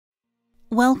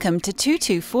Welcome to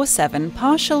 2247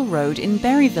 Parshall Road in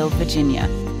Berryville, Virginia,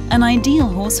 an ideal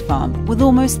horse farm with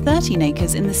almost 13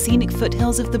 acres in the scenic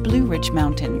foothills of the Blue Ridge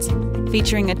Mountains,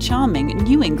 featuring a charming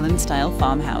New England-style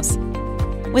farmhouse.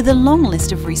 With a long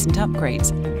list of recent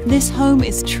upgrades, this home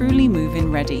is truly move-in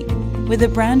ready, with a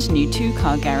brand new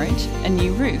 2-car garage, a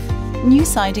new roof, new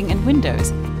siding and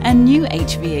windows, and new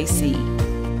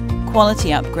HVAC.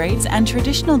 Quality upgrades and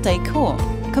traditional decor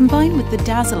combine with the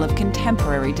dazzle of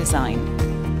contemporary design.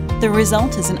 The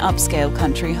result is an upscale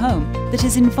country home that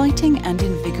is inviting and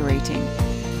invigorating.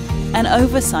 An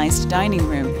oversized dining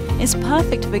room is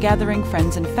perfect for gathering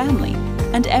friends and family,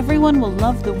 and everyone will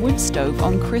love the wood stove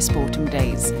on crisp autumn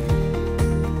days.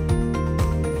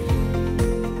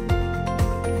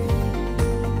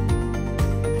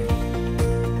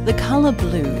 The color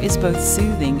blue is both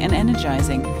soothing and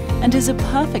energizing, and is a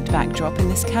perfect backdrop in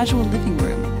this casual living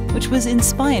room, which was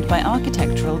inspired by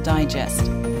Architectural Digest.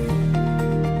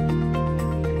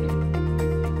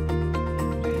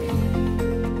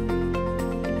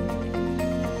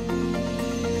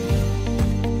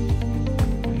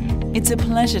 It's a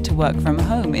pleasure to work from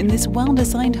home in this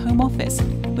well-designed home office,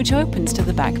 which opens to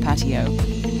the back patio.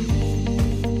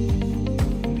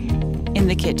 In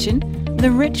the kitchen, the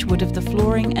rich wood of the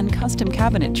flooring and custom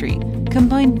cabinetry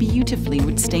combine beautifully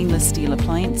with stainless steel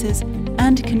appliances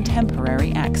and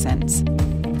contemporary accents.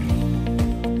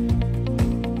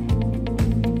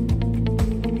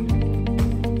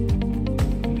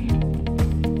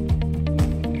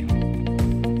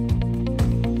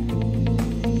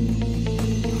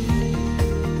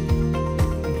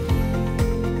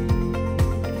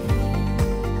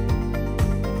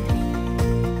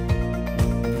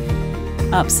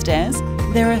 Upstairs,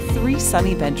 there are 3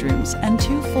 sunny bedrooms and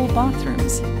 2 full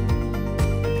bathrooms.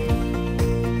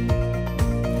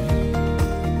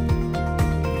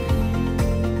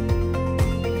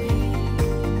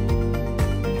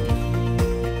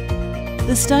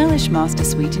 The stylish master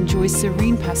suite enjoys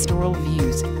serene pastoral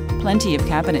views, plenty of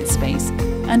cabinet space,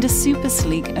 and a super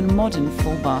sleek and modern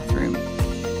full bathroom.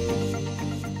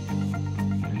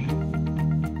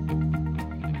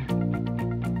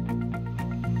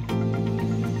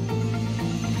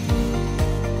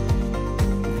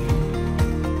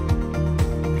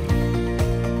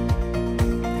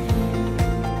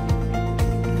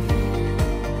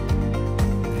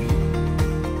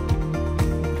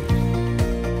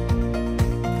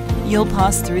 You'll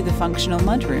pass through the functional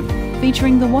mudroom,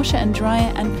 featuring the washer and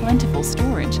dryer and plentiful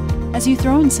storage, as you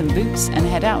throw in some boots and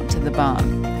head out to the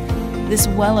barn. This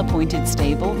well-appointed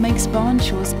stable makes barn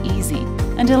chores easy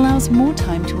and allows more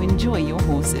time to enjoy your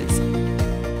horses.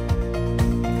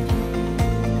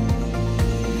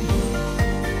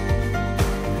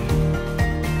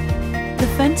 The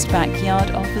fenced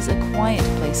backyard offers a quiet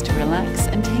place to relax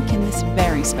and take in this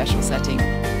very special setting.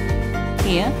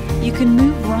 Here, you can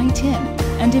move right in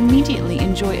and immediately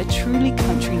enjoy a truly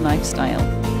country lifestyle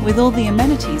with all the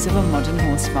amenities of a modern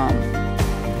horse farm.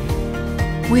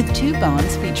 With 2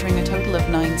 barns featuring a total of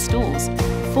 9 stalls,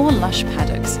 4 lush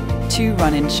paddocks, 2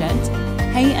 run-in sheds,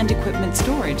 hay and equipment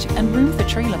storage, and room for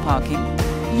trailer parking,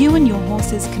 you and your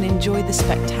horses can enjoy the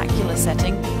spectacular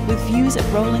setting with views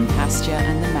of rolling pasture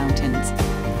and the mountains.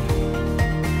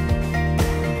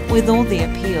 With all the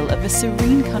appeal of a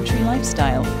serene country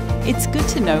lifestyle, it's good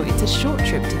to know it's a short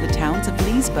trip to the towns of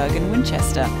Leesburg and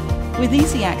Winchester, with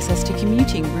easy access to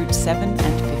commuting routes 7 and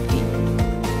 50.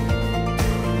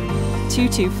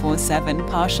 2247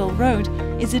 Parshall Road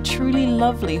is a truly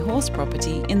lovely horse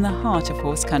property in the heart of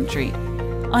horse country,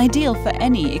 ideal for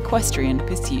any equestrian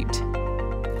pursuit.